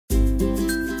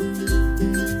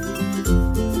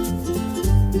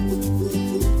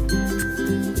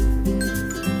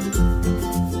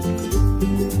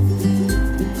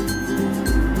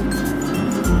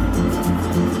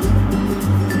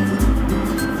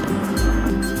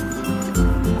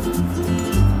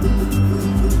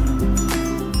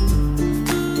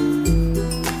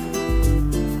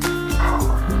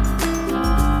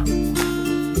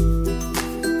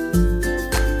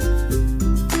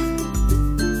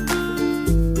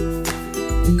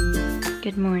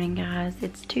guys,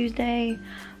 it's Tuesday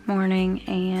morning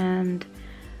and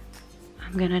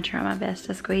I'm gonna try my best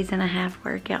to squeeze in a half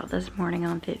workout this morning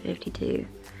on Fit52.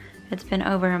 It's been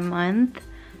over a month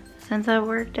since I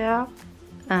worked out.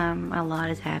 A lot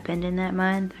has happened in that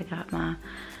month. I got my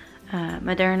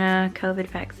Moderna COVID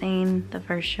vaccine, the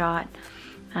first shot.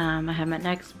 I had my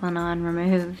Nexplanon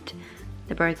removed,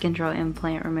 the birth control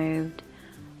implant removed.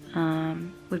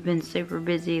 We've been super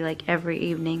busy like every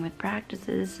evening with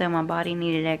practices, so my body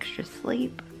needed extra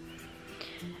sleep.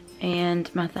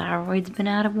 And my thyroid's been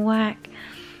out of whack.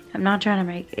 I'm not trying to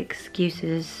make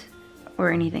excuses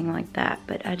or anything like that,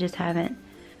 but I just haven't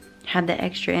had the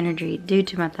extra energy due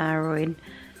to my thyroid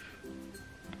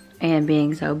and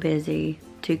being so busy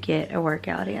to get a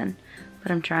workout in.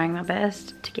 But I'm trying my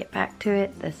best to get back to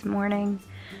it this morning,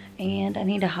 and I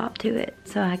need to hop to it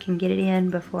so I can get it in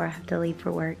before I have to leave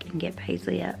for work and get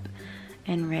Paisley up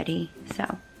and ready.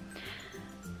 So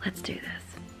let's do this.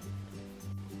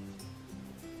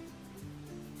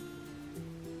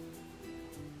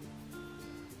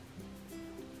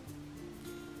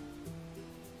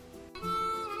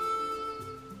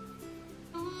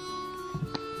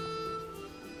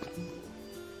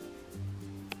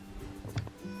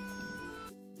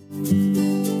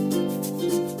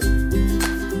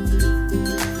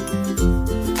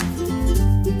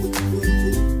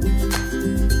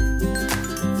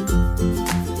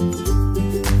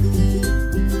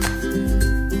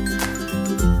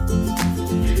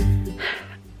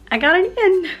 I got it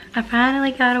in. I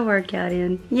finally got a workout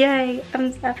in. Yay,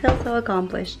 I feel so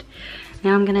accomplished.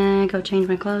 Now I'm gonna go change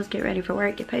my clothes, get ready for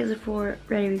work, get Paisley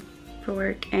ready for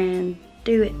work, and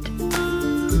do it.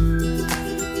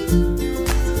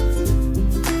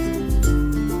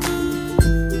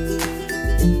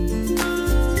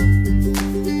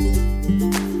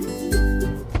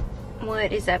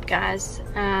 What is up, guys?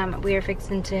 We are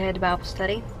fixing to head to Bible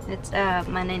study. It's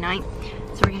Monday night,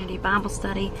 so we're gonna do Bible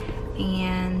study.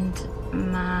 And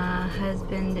my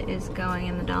husband is going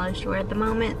in the dollar store at the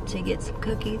moment to get some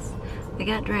cookies. We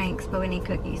got drinks, but we need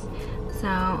cookies. So,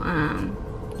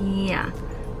 yeah.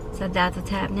 So that's what's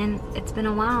happening. It's been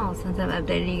a while since I've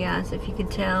updated you guys. If you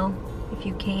could tell, if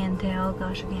you can tell,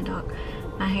 gosh, I can't talk.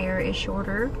 My hair is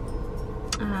shorter.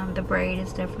 The braid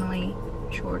is definitely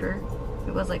shorter.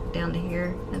 It was like down to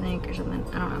here, I think, or something.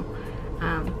 I don't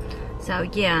know. So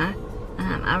yeah,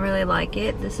 I really like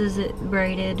it. This is it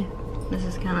braided. This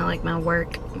is kind of like my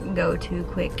work go-to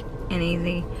quick and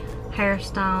easy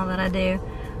hairstyle that I do.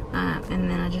 And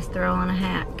then I just throw on a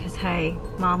hat because, hey,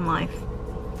 mom life.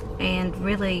 And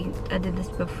really, I did this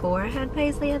before I had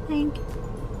Paisley, I think.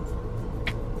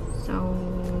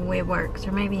 So it works.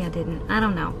 Or maybe I didn't. I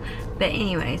don't know. But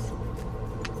anyways,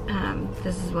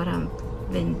 this is what I've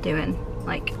been doing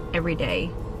like every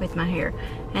day with my hair.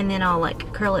 And then I'll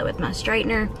like curl it with my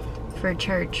straightener for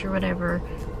church or whatever.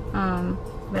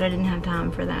 But I didn't have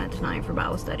time for that tonight for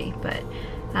Bible study. But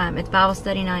it's Bible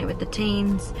study night with the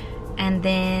teens. And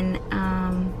then,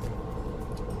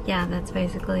 yeah, that's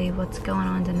basically what's going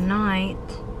on tonight.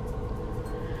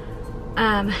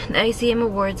 The ACM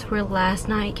Awards were last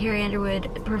night. Carrie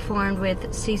Underwood performed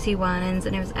with CeCe Winans,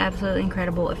 and it was absolutely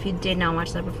incredible. If you did not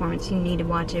watch that performance, you need to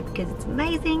watch it because it's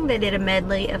amazing. They did a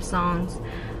medley of songs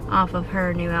off of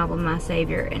her new album, My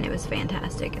Savior, and it was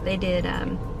fantastic. They did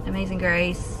Amazing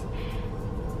Grace,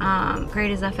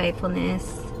 Great Is Thy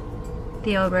Faithfulness,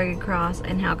 The Old Rugged Cross,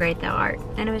 and How Great Thou Art.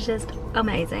 And it was just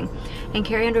amazing. And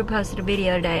Carrie Underwood posted a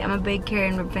video today. I'm a big Carrie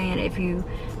Underwood fan. If you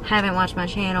haven't watched my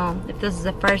channel, if this is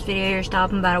the first video you're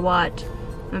stopping by to watch,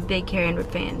 I'm a big Carrie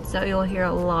Underwood fan. So you'll hear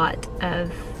a lot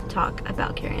of talk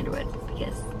about Carrie Underwood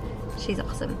because she's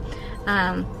awesome.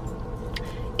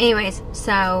 Anyways,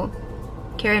 so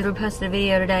Carrie Underwood posted a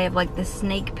video today of like the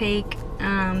sneak peek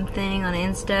thing on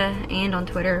Insta and on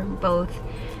Twitter, both.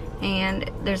 And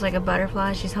there's like a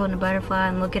butterfly. She's holding a butterfly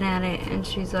and looking at it, and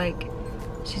she's like,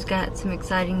 she's got some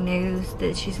exciting news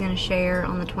that she's gonna share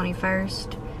on the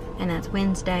 21st, and that's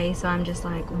Wednesday. So I'm just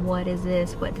like, what is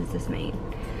this? What does this mean?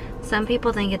 Some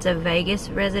people think it's a Vegas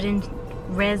residency.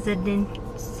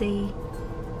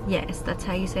 Yes, that's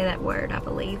how you say that word, I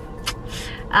believe.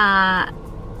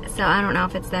 So I don't know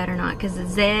if it's that or not, because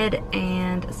Zed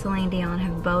and Celine Dion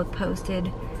have both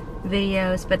posted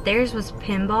videos, but theirs was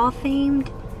pinball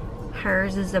themed.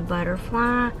 Hers is a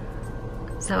butterfly.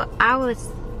 So I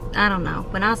don't know.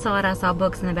 When I saw it, I saw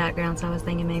books in the background, so I was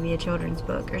thinking maybe a children's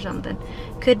book or something.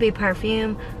 Could be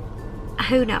perfume.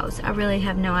 Who knows? I really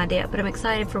have no idea. But I'm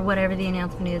excited for whatever the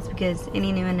announcement is, because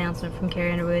any new announcement from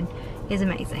Carrie Underwood is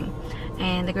amazing.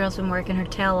 And the girl's been working her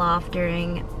tail off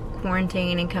during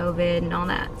quarantine and COVID and all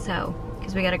that. So,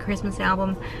 because we got a Christmas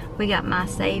album, we got My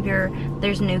Savior,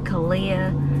 there's new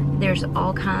Kalia, There's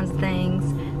all kinds of things,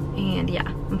 and yeah,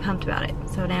 I'm pumped about it.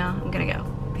 So now I'm gonna go.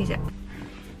 Peace out.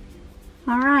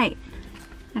 All right,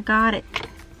 I got it.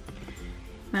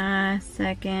 My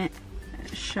second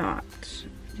shot.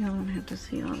 You don't have to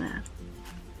see all that.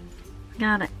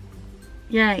 Got it.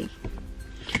 Yay.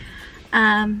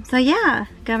 So yeah,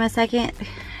 got my second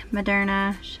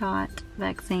Moderna shot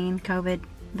vaccine, COVID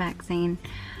vaccine.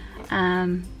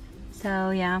 So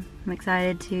yeah, I'm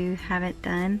excited to have it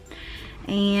done.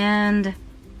 And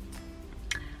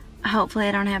hopefully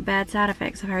I don't have bad side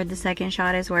effects. I've heard the second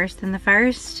shot is worse than the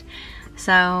first.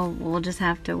 So we'll just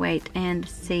have to wait and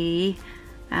see.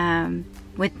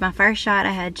 With my first shot,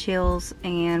 I had chills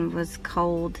and was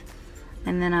cold.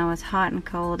 And then I was hot and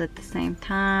cold at the same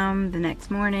time. The next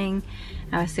morning,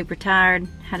 I was super tired,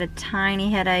 had a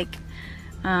tiny headache.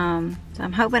 So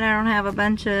I'm hoping I don't have a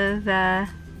bunch of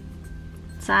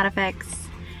side effects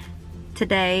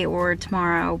today or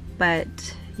tomorrow,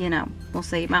 but you know, we'll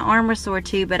see. My arm was sore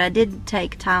too, but I did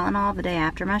take Tylenol the day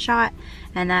after my shot,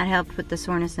 and that helped with the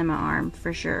soreness in my arm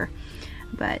for sure.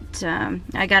 But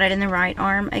I got it in the right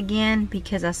arm again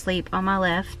because I sleep on my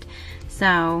left.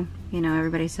 So, you know,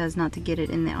 everybody says not to get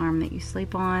it in the arm that you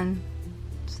sleep on.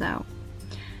 So,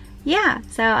 yeah,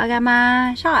 so I got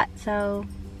my shot. So,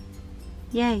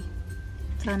 yay.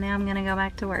 So now I'm gonna go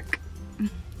back to work.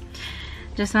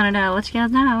 Just wanted to let you guys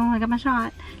know I got my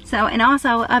shot. So, and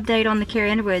also update on the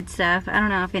Carrie Underwood stuff. I don't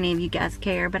know if any of you guys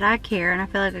care, but I care, and I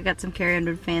feel like I got some Carrie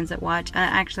Underwood fans that watch.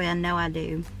 Actually, I know I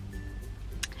do.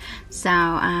 So,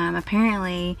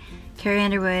 apparently, Carrie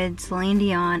Underwood, Celine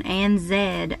Dion, and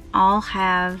Zedd all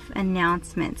have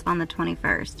announcements on the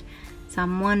 21st. So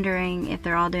I'm wondering if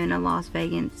they're all doing a Las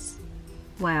Vegas,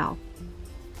 well,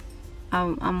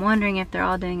 I'm wondering if they're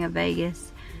all doing a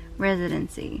Vegas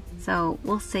residency. So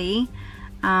we'll see.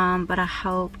 But I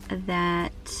hope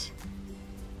that,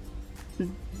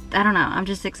 I don't know, I'm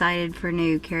just excited for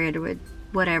new Carrie Underwood,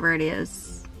 whatever it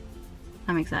is.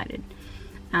 I'm excited.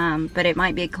 But it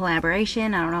might be a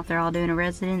collaboration. I don't know if they're all doing a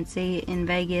residency in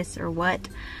Vegas or what,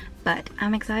 but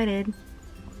I'm excited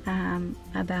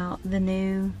about the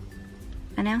new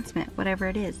announcement, whatever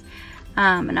it is.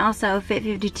 And also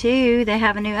Fit52, they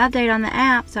have a new update on the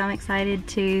app, so I'm excited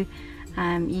to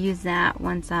use that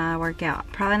once I work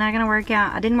out. Probably not going to work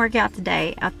out. I didn't work out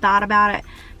today. I thought about it,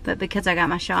 but because I got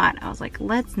my shot, I was like,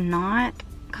 let's not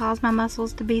cause my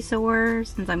muscles to be sore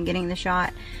since I'm getting the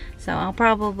shot. So I'll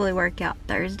probably work out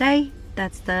Thursday.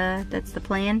 That's the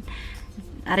plan.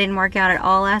 I didn't work out at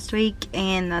all last week,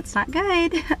 and that's not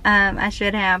good. I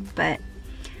should have, but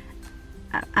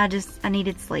I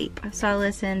needed sleep, so I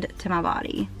listened to my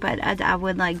body. But I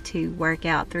would like to work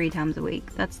out 3 times a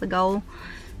week. That's the goal.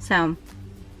 So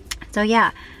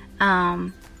yeah.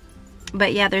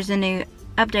 But yeah, there's a new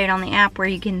update on the app where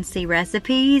you can see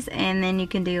recipes, and then you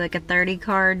can do like a 30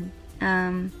 card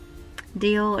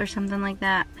deal or something like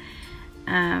that,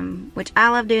 which I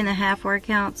love doing the half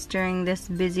workouts during this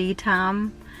busy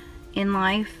time in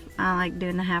life. I like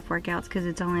doing the half workouts because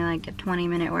it's only like a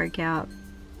 20-minute workout,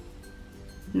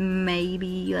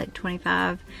 maybe like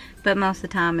 25, but most of the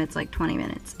time it's like 20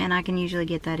 minutes, and I can usually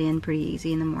get that in pretty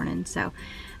easy in the morning. So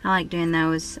I like doing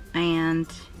those. And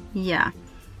yeah,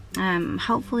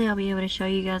 hopefully I'll be able to show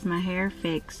you guys my hair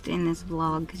fixed in this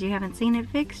vlog, because you haven't seen it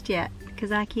fixed yet,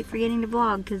 because I keep forgetting to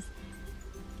vlog, because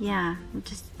yeah,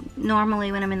 just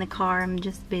normally when I'm in the car I'm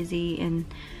just busy and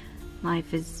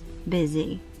life is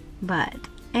busy, but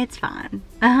it's fine.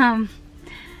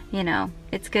 You know,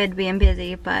 it's good being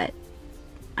busy, but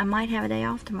I might have a day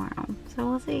off tomorrow, so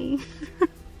we'll see.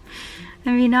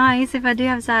 It'd be nice if I do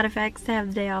have side effects to have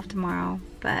the day off tomorrow,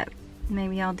 but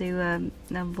maybe I'll do a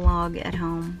vlog at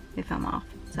home if I'm off,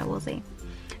 so we'll see.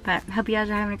 But hope you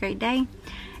guys are having a great day,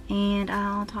 and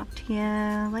I'll talk to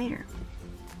you later.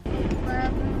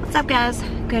 What's up, guys?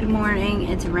 Good morning.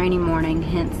 It's a rainy morning,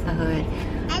 hence the hood.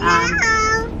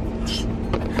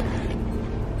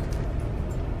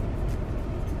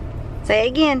 Say it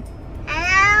again.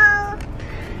 Hello.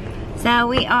 So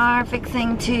we are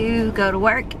fixing to go to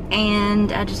work,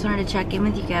 and I just wanted to check in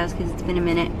with you guys because it's been a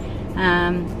minute.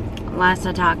 Last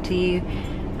I talked to you,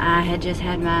 I had just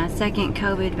had my second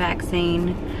COVID vaccine,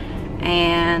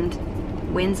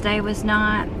 and Wednesday was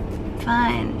not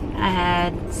fun. I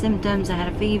had symptoms. I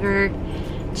had a fever,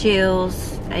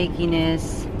 chills,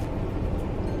 achiness,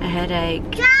 a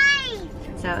headache.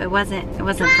 So it wasn't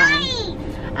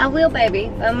fun. I will, baby.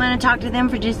 I'm gonna talk to them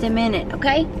for just a minute,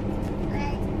 okay?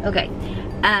 Okay.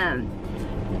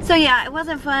 So yeah, it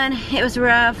wasn't fun. It was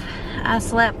rough. I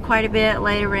slept quite a bit,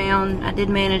 laid around. I did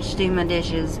manage to do my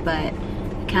dishes, but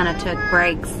kind of took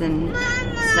breaks and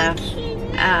stuff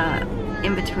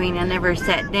in between. I never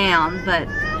sat down, but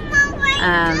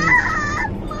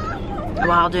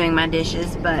while doing my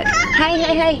dishes, but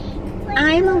hey,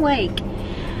 I'm awake.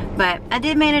 But I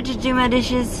did manage to do my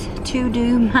dishes,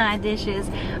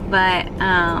 but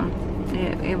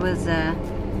it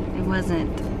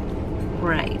wasn't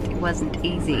great. It wasn't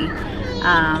easy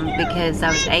because I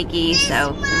was achy, so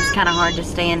it was kind of hard to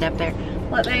stand up there.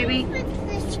 What, baby?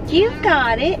 You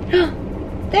got it.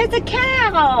 There's a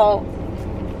cow.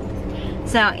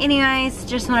 So anyways,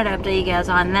 just wanted to update you guys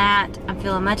on that. I'm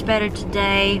feeling much better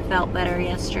today. Felt better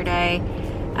yesterday.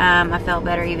 I felt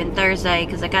better even Thursday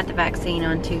because I got the vaccine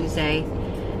on Tuesday.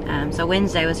 So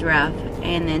Wednesday was rough.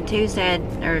 And then Thursday,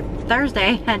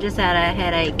 I just had a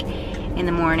headache in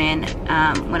the morning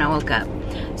when I woke up.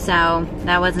 So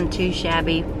that wasn't too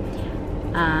shabby.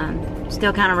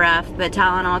 Still kind of rough, but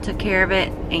Tylenol took care of it.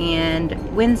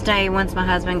 And Wednesday, once my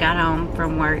husband got home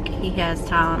from work, he has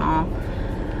Tylenol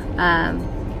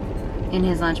in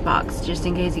his lunchbox just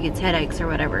in case he gets headaches or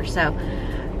whatever. So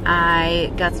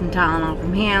I got some Tylenol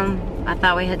from him. I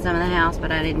thought we had some in the house,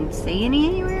 but I didn't see any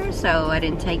anywhere, so I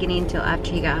didn't take any until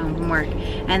after he got home from work.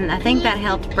 And I think that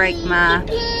helped break my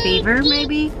fever,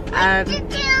 maybe. I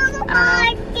don't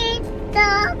know.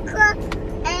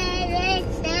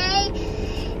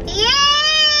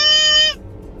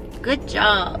 Good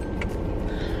job.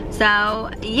 So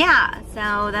yeah,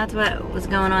 so that's what was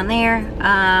going on there.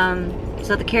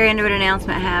 So the Carrie Underwood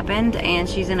announcement happened, and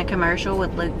she's in a commercial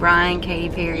with Luke Bryan, Katy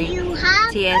Perry,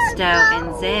 Tiesto,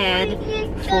 and Zed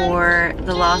for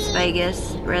the Las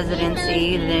Vegas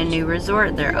residency, the new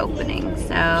resort they're opening.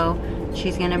 So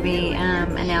she's gonna be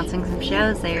announcing some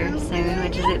shows there soon,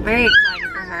 which is very exciting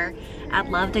for her. I'd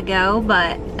love to go,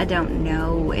 but I don't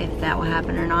know if that will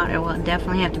happen or not. It will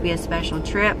definitely have to be a special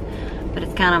trip, but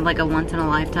it's kind of like a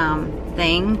once-in-a-lifetime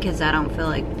thing because I don't feel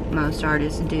like most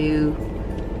artists do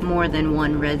more than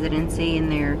one residency in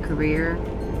their career.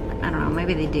 I don't know,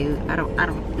 maybe they do. I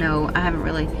don't know. I haven't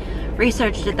really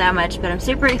researched it that much, but I'm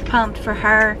super pumped for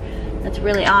her. That's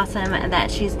really awesome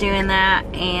that she's doing that,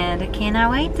 and I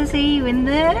cannot wait to see when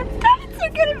the dates are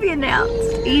gonna be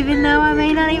announced. Even though I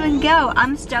may not even go,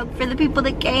 I'm stoked for the people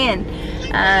that can.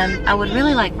 I would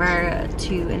really like for her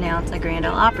to announce a Grand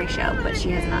Ole Opry show, but she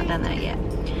has not done that yet.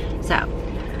 So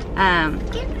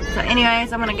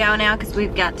anyways, I'm gonna go now because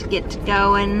we've got to get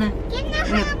going.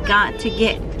 We've got to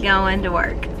get going to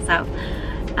work. So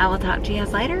I will talk to you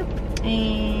guys later.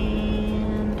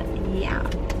 And yeah,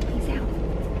 peace out.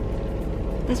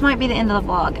 This might be the end of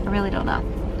the vlog. I really don't know.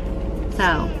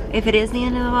 So if it is the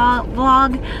end of the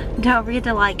vlog, don't forget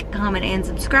to like, comment, and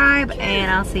subscribe.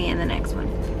 And I'll see you in the next one.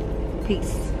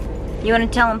 Peace. You want to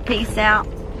tell them peace out?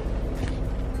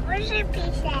 Where's your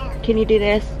peace out? Can you do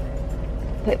this?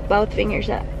 Put both fingers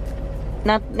up.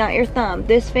 Not your thumb.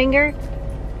 This finger.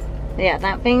 Yeah,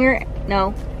 that finger.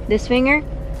 No, this finger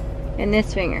and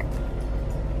this finger.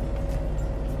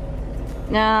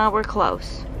 No, we're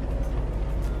close.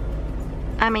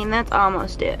 I mean, that's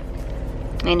almost it.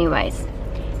 Anyways,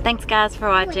 thanks guys for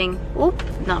watching. Oop,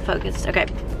 not focused. Okay,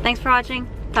 thanks for watching.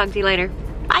 Talk to you later.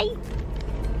 Bye.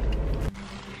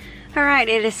 Alright,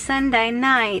 it is Sunday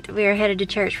night. We are headed to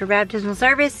church for baptismal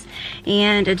service,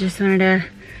 and I just wanted to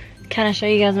kind of show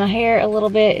you guys my hair a little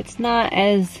bit. It's not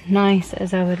as nice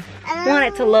as I would want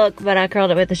it to look, but I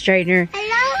curled it with a straightener.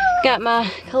 Got my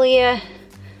Kalia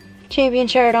champion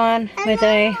shirt on with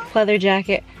a leather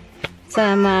jacket,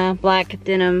 some black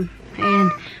denim,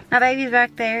 and my baby's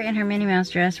back there in her Minnie Mouse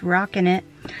dress, rocking it.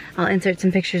 I'll insert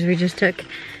some pictures we just took.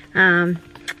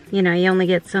 You know, you only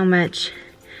get so much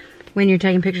when you're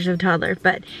taking pictures of a toddler.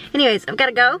 But anyways, I've got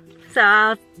to go, so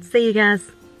I'll see you guys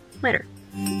later.